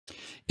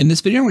In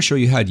this video, I'm going to show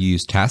you how to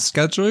use Task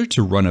Scheduler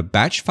to run a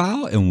batch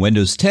file in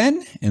Windows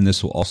 10, and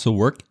this will also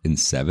work in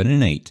 7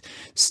 and 8.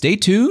 Stay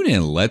tuned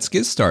and let's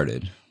get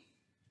started.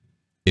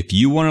 If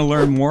you want to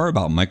learn more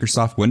about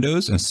Microsoft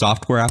Windows and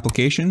software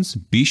applications,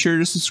 be sure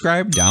to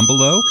subscribe down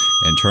below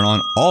and turn on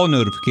all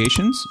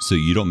notifications so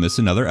you don't miss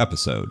another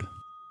episode.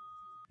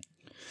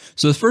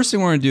 So the first thing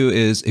we're going to do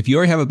is, if you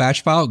already have a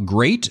batch file,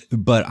 great,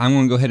 but I'm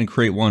going to go ahead and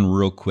create one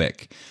real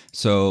quick.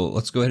 So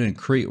let's go ahead and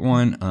create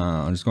one.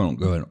 I'm just going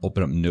to go ahead and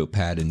open up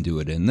Notepad and do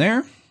it in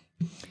there.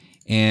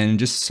 And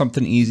just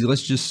something easy,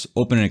 let's just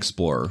open an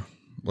Explorer.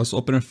 Let's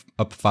open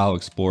up File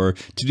Explorer.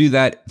 To do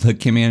that, the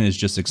command is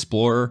just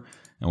Explorer,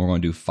 and we're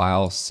going to do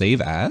File Save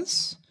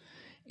As,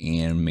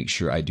 and make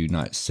sure I do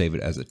not save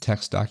it as a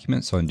text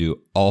document. So I'm going to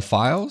do All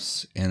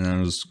Files, and then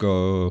I'll just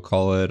go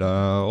call it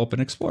Open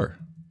Explorer.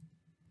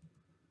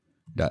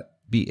 .bat,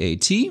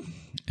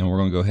 and we're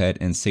going to go ahead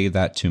and save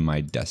that to my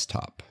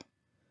desktop.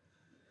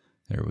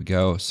 There we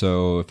go.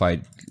 So if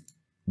I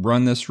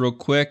run this real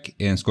quick,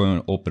 and it's going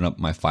to open up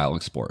my File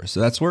Explorer. So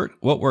that's what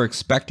we're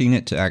expecting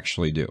it to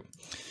actually do.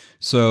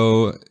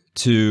 So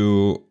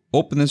to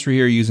open this right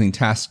here using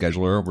Task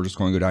Scheduler, we're just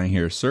going to go down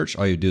here, search.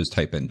 All you do is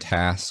type in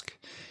task,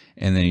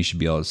 and then you should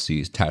be able to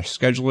see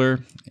Task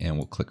Scheduler, and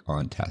we'll click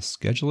on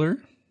Task Scheduler.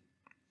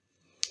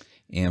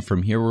 And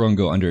from here, we're going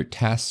to go under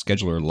Task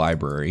Scheduler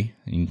Library.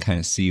 And you can kind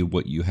of see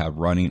what you have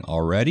running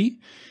already.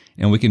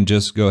 And we can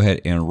just go ahead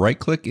and right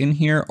click in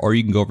here, or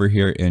you can go over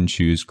here and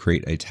choose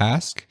Create a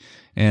Task.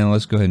 And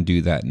let's go ahead and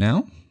do that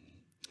now.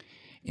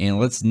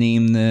 And let's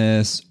name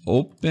this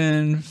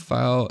Open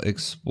File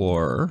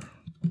Explorer.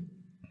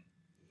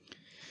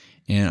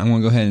 And I'm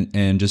going to go ahead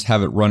and just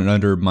have it run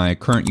under my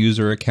current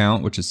user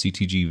account, which is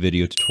CTG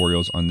Video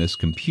Tutorials on this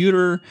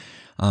computer.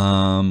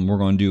 We're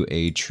going to do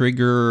a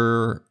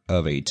trigger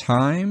of a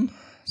time.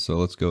 So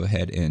let's go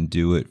ahead and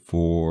do it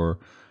for,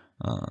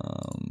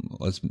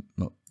 let's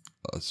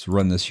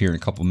run this here in a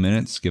couple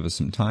minutes, give us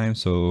some time.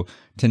 So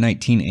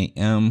 10:19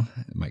 a.m.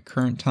 my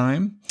current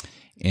time.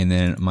 And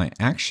then my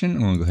action,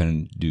 I'm going to go ahead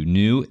and do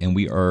new, and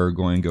we are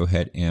going to go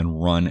ahead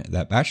and run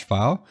that batch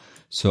file.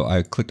 So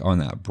I clicked on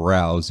that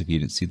browse, if you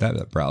didn't see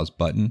that browse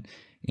button,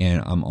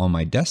 and I'm on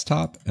my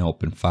desktop and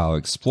open File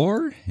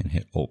Explorer and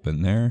hit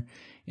open there.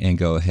 And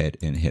go ahead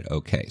and hit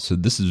OK. So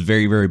this is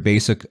very, very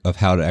basic of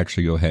how to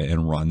actually go ahead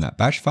and run that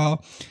batch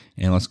file.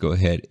 And let's go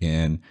ahead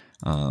and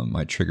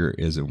my trigger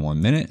is in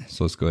 1 minute.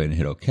 So let's go ahead and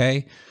hit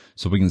OK.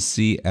 So we can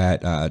see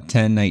at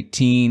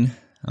 10:19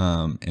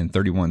 and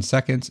 31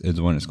 seconds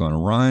is when it's going to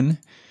run.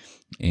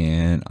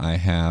 And I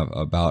have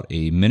about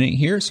a minute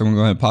here. So I'm going to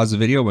go ahead and pause the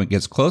video. When it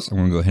gets close, I'm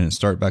going to go ahead and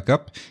start back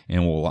up,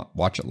 and we'll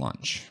watch it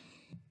launch.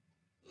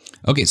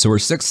 Okay, so we're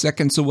 6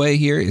 seconds away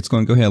here. It's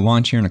going to go ahead and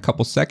launch here in a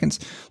couple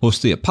seconds. We'll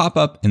see a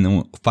pop-up, and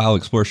then File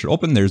Explorer should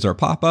open. There's our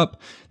pop-up.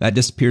 That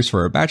disappears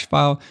for our batch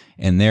file,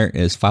 and there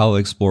is File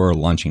Explorer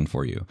launching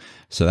for you.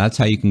 So that's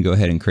how you can go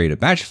ahead and create a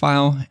batch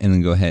file, and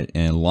then go ahead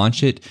and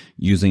launch it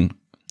using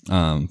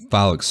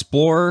File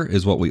Explorer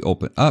is what we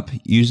open up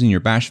using your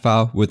batch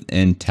file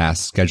within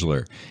Task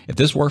Scheduler. If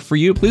this worked for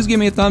you, please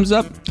give me a thumbs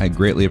up. I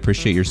greatly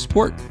appreciate your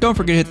support. Don't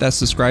forget to hit that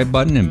subscribe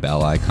button and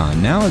bell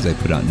icon now, as I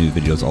put out new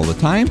videos all the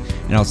time,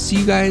 and I'll see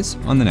you guys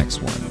on the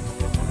next one.